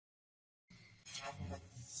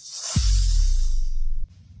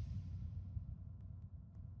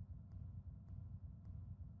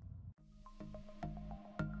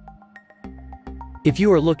If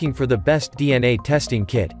you are looking for the best DNA testing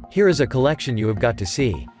kit, here is a collection you have got to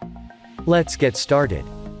see. Let's get started.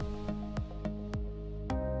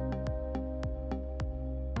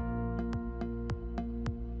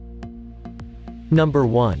 Number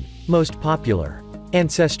 1. Most popular.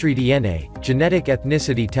 AncestryDNA, Genetic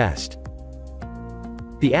Ethnicity Test.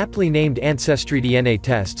 The aptly named AncestryDNA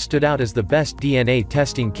test stood out as the best DNA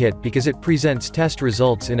testing kit because it presents test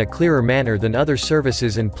results in a clearer manner than other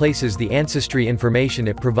services and places the ancestry information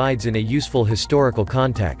it provides in a useful historical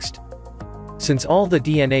context. Since all the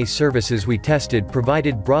DNA services we tested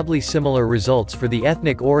provided broadly similar results for the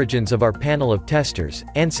ethnic origins of our panel of testers,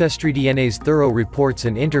 AncestryDNA's thorough reports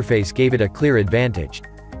and interface gave it a clear advantage.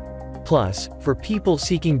 Plus, for people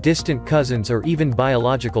seeking distant cousins or even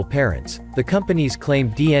biological parents, the company's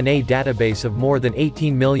claimed DNA database of more than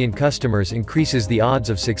 18 million customers increases the odds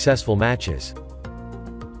of successful matches.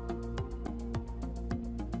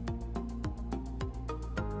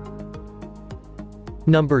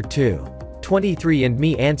 Number 2.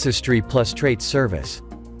 23andMe Ancestry Plus Traits Service.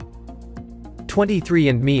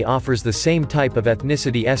 23andMe offers the same type of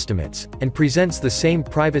ethnicity estimates, and presents the same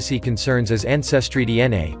privacy concerns as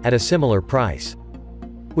AncestryDNA, at a similar price.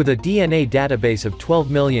 With a DNA database of 12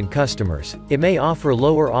 million customers, it may offer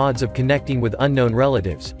lower odds of connecting with unknown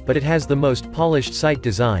relatives, but it has the most polished site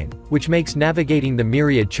design, which makes navigating the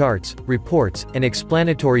myriad charts, reports, and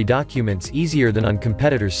explanatory documents easier than on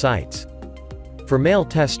competitors' sites. For male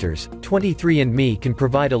testers, 23andMe can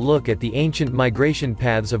provide a look at the ancient migration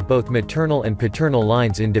paths of both maternal and paternal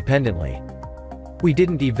lines independently. We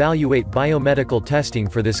didn't evaluate biomedical testing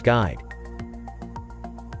for this guide.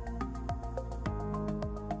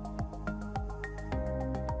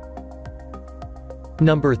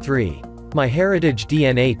 Number 3. MyHeritage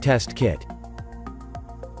DNA Test Kit.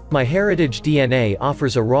 MyHeritage DNA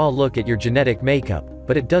offers a raw look at your genetic makeup,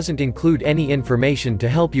 but it doesn't include any information to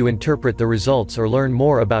help you interpret the results or learn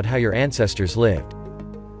more about how your ancestors lived.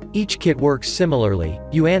 Each kit works similarly.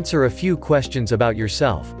 You answer a few questions about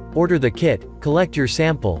yourself, order the kit, collect your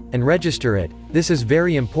sample, and register it. This is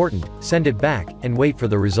very important, send it back, and wait for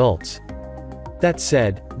the results. That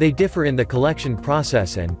said, they differ in the collection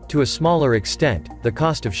process and, to a smaller extent, the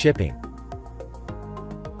cost of shipping.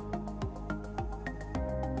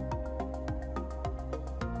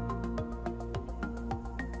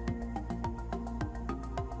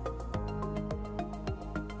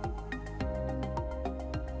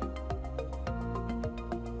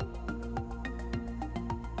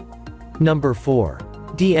 Number 4.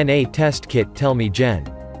 DNA Test Kit tellmeGen.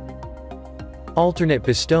 Alternate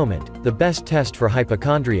bestowment, the best test for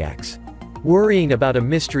hypochondriacs. Worrying about a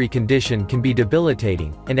mystery condition can be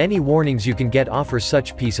debilitating, and any warnings you can get offer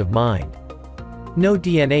such peace of mind. No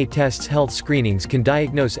DNA tests health screenings can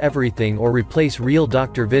diagnose everything or replace real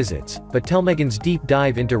doctor visits, but tellmeGen's deep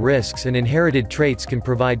dive into risks and inherited traits can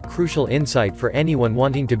provide crucial insight for anyone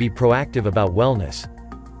wanting to be proactive about wellness.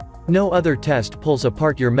 No other test pulls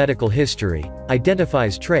apart your medical history,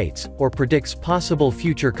 identifies traits, or predicts possible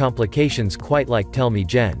future complications quite like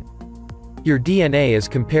tellmeGen. Your DNA is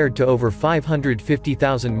compared to over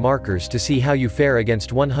 550,000 markers to see how you fare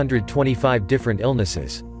against 125 different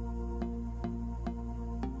illnesses.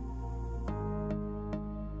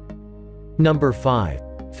 Number 5.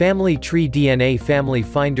 FamilyTreeDNA Family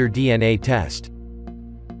Finder DNA Test.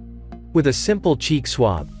 With a simple cheek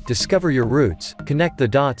swab, discover your roots, connect the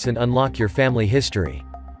dots and unlock your family history.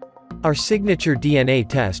 Our signature DNA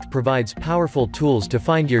test provides powerful tools to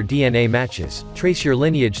find your DNA matches, trace your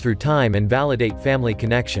lineage through time and validate family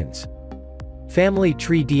connections.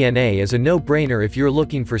 FamilyTreeDNA is a no-brainer if you're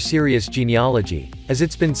looking for serious genealogy, as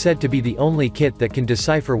it's been said to be the only kit that can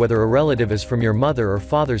decipher whether a relative is from your mother or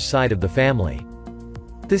father's side of the family.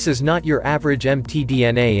 This is not your average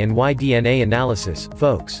mtDNA and Y-DNA analysis,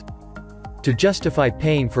 folks. To justify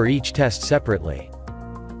paying for each test separately.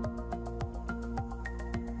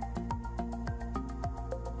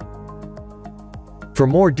 For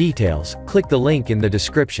more details, click the link in the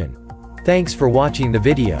description. Thanks for watching the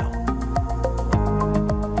video.